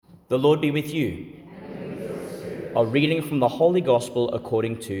The Lord be with you. A reading from the Holy Gospel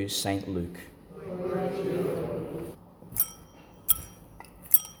according to St. Luke.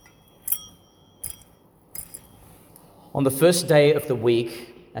 On the first day of the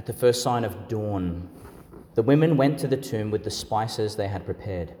week, at the first sign of dawn, the women went to the tomb with the spices they had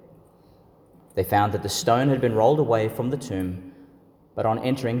prepared. They found that the stone had been rolled away from the tomb, but on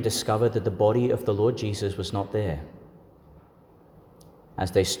entering discovered that the body of the Lord Jesus was not there. As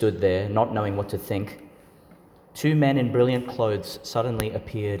they stood there, not knowing what to think, two men in brilliant clothes suddenly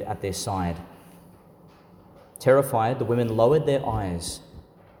appeared at their side. Terrified, the women lowered their eyes,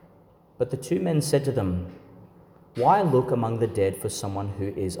 but the two men said to them, "Why look among the dead for someone who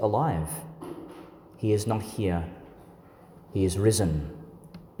is alive? He is not here. He is risen.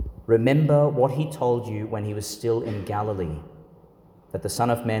 Remember what he told you when he was still in Galilee, that the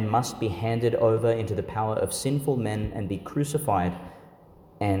Son of Man must be handed over into the power of sinful men and be crucified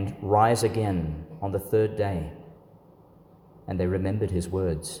and rise again on the third day." And they remembered his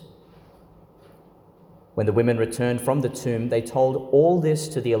words. When the women returned from the tomb, they told all this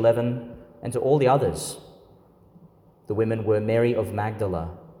to the 11 and to all the others. The women were Mary of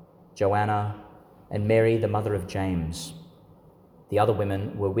Magdala, Joanna, and Mary, the mother of James. The other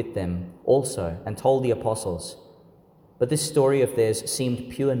women were with them also and told the apostles. But this story of theirs seemed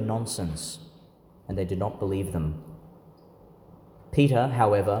pure nonsense, and they did not believe them. Peter,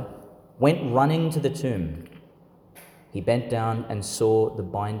 however, went running to the tomb. He bent down and saw the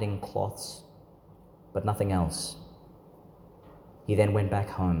binding cloths, but nothing else. He then went back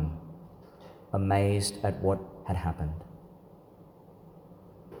home, amazed at what had happened.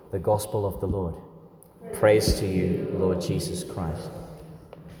 The Gospel of the Lord. Praise to you, Lord Jesus Christ.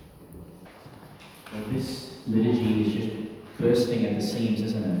 Well, this liturgy is just bursting at the seams,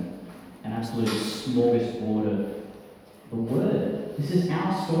 isn't it? An absolute smorgasbord of the Word. This is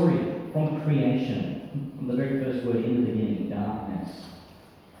our story from creation, from the very first word in the beginning, darkness.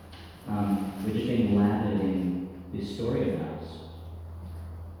 We're just being lathered in this story of ours.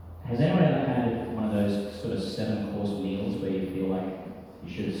 Has anyone ever had one of those sort of 7-course meals where you feel like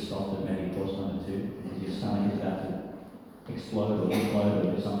you should have stopped at maybe course number 2 because your stomach is about to explode or implode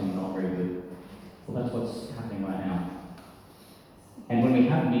or do something not very good? Well, that's what's happening right now. And when we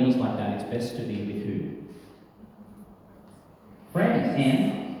have meals like that, it's best to be with who? Friends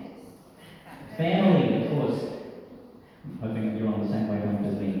and family, of course. I'm hoping that you're on the same wavelength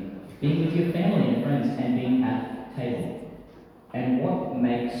as me. Being with your family and friends and being at the table. And what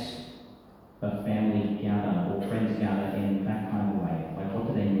makes a family gather or friends gather in that kind of way? Like, what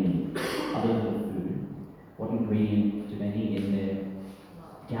do they need other than food? What ingredient do they need in their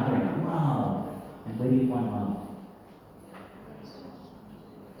gathering? Love. And where do you find love?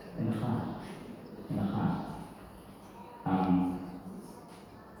 In the heart. In the heart.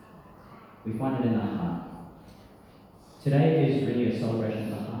 We find it in the heart. Today is really a celebration of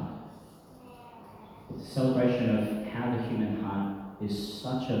the heart. It's a celebration of how the human heart is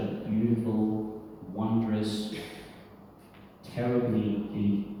such a beautiful, wondrous, terribly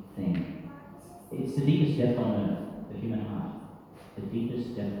deep thing. It's the deepest depth on earth, the human heart. The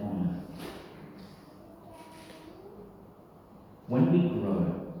deepest depth on earth. When we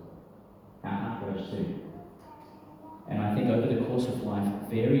grow, our heart grows too. And I think over the course of life,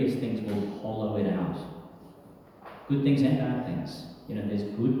 various things will hollow it out. Good things and bad things. You know, there's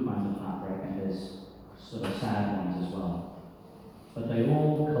good kinds of heartbreak and there's sort of sad ones as well. But they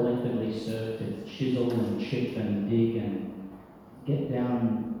all collectively serve to chisel and chip and dig and get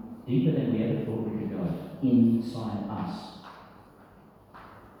down deeper than we ever thought we could go, inside us.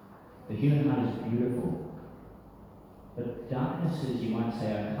 The human heart is beautiful. But darknesses, you might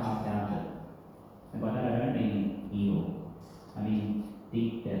say, are carved out of it. And by that I don't mean evil. I mean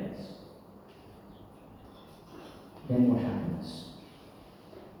deep depths. Then what happens?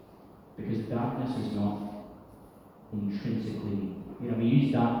 Because darkness is not intrinsically, we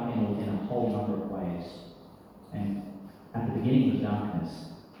use dark in a whole number of ways. And at the beginning was darkness.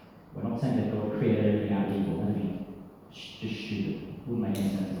 We're not saying that God created everything out of evil. That would be just stupid. It wouldn't make any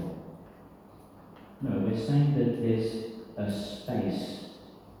sense at all. No, we're saying that there's a space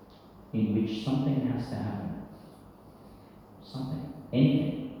in which something has to happen. Something.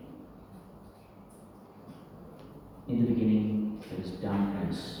 Anything. In the beginning, there was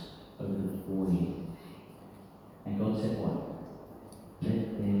darkness over the void. And God said what?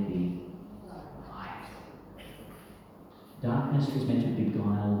 Let there be light. Darkness was meant to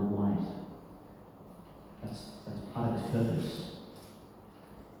beguile light. That's part of its purpose.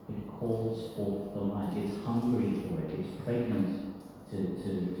 It calls forth the light. It's hungry for it. It's pregnant to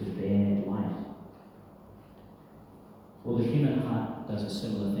bear light. Well, the human heart does a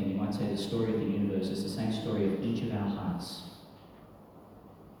similar thing. You might might say the story of the universe is the same story of each of our hearts.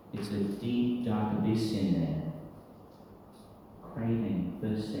 It's a deep, dark abyss in there, craving,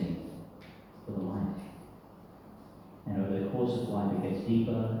 thirsting for the light. And over the course of life, it gets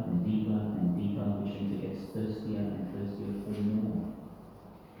deeper and deeper and deeper, which means it gets thirstier and thirstier for more.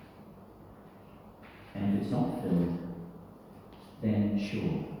 And if it's not filled, then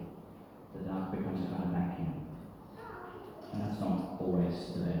sure, the dark becomes a kind of vacuum. And that's not always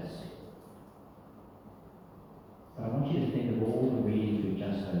the best. But I want you to think of all the readings we've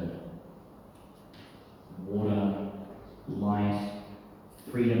just heard. Water, light,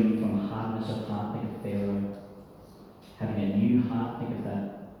 freedom from hardness of heart, think of Pharaoh. Having a new heart, think of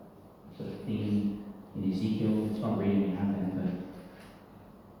that sort of theme in Ezekiel. It's not really going to happen,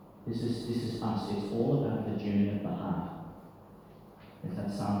 but this is us. It's all about the journey of the heart. There's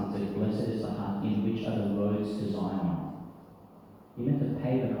that psalm that says, "Blessed is the heart in which are the roads to Zion." You're meant to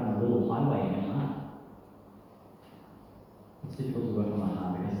pave a kind of little highway in your heart. It's difficult to work on the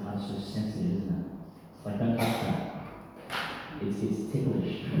heart because the heart's so sensitive, isn't it? It's like, don't touch that. It's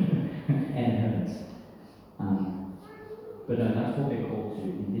ticklish and it hurts. But no, that's what we're called to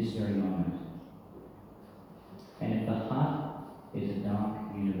in this very moment. And if the heart is a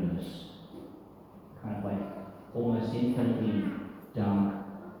dark universe, kind of like almost infinitely dark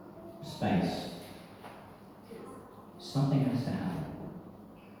space, something has to happen.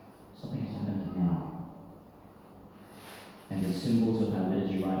 Something has to happen now. And the symbols of our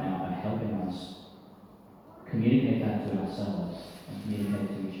liturgy right now are helping us communicate that to ourselves and communicate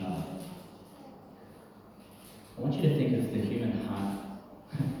to each other. I want you to think of the human heart,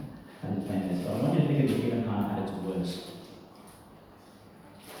 I didn't plan this, but I want you to think of the human heart at its worst.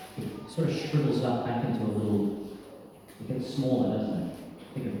 It sort of shrivels up back into a little, it gets smaller, doesn't it?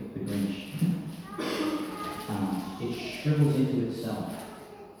 Think of the Grinch. It shrivels into itself.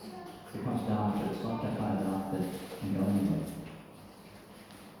 It becomes dark, but it's not that kind of dark that can go anywhere.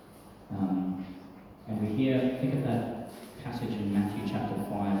 And we hear, think of that passage in Matthew chapter 5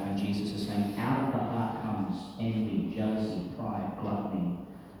 when Jesus is saying, out of the heart comes envy, jealousy, pride, gluttony,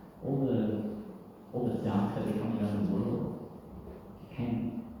 all the dark that we come to know in the world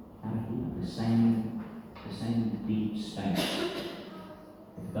came out of here. The same deep space.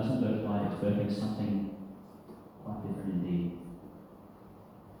 If it doesn't birth light, it's birthing something quite different indeed.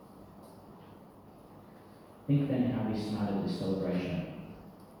 Think then how we started this celebration.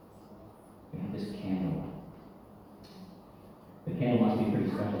 We have this candle. The candle must be pretty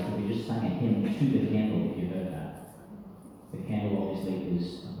special because we just sang a hymn to the candle, if you heard that. The candle obviously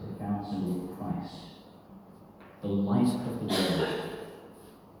is a profound symbol of Christ. The light of the world,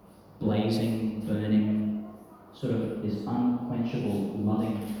 blazing, burning, sort of this unquenchable,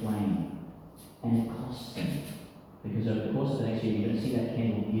 loving flame. And it costs them. Because over the course of the next year, you're going to see that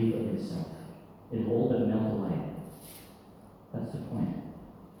candle give of itself. It'll all but melt away. That's the point.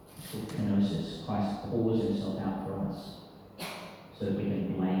 It's called kenosis. Christ pours himself out for us so that we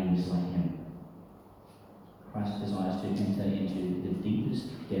can blaze like him. Christ desires to enter into the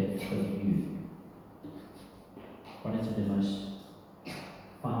deepest depth of you, right into the most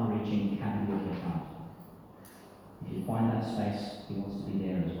far-reaching cavity of your heart. If you find that space, he wants to be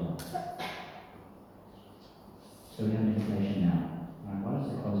there as well. So we have an invitation now. Right, why don't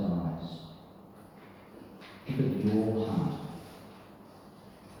we close our eyes? Think of your heart.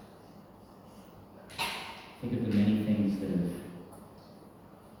 Think of the many things that have,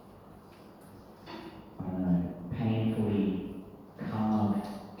 painfully carved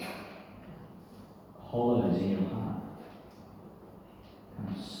hollows in your heart, kind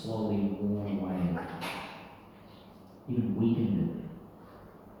of slowly worn away, even weakened it.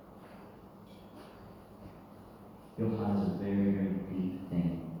 Your heart is a very, very deep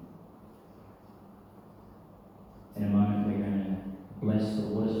thing. In a moment, we're going to bless the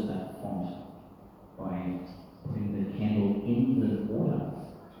waters of that font by putting the candle in the water.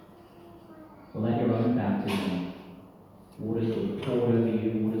 Well, at your own baptism, waters were poured over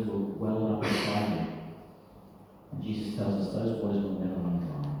you, waters were welled up inside you. And Jesus tells us those waters will never run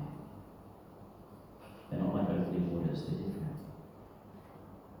dry. They're not like earthly waters, they're different.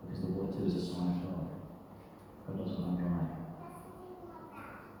 Because the water too is a sign of God. God doesn't run dry.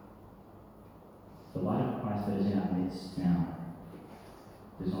 The light of Christ that is in our midst now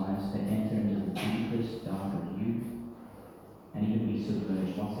desires to enter into the deepest dark of you and even be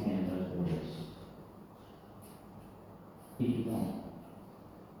submerged once again in those waters. If you want.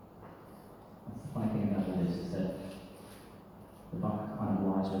 That's the funny thing about all this, is that the buck kind of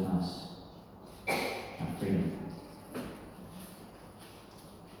lies with us, our freedom.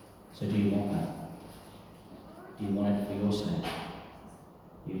 So do you want that? Do you want it for your sake?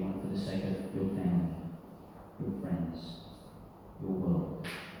 Do you want it for sake of your family, your friends, your world.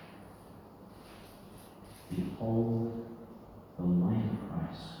 Behold the Lion of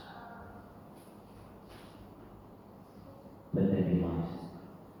Christ. Let there be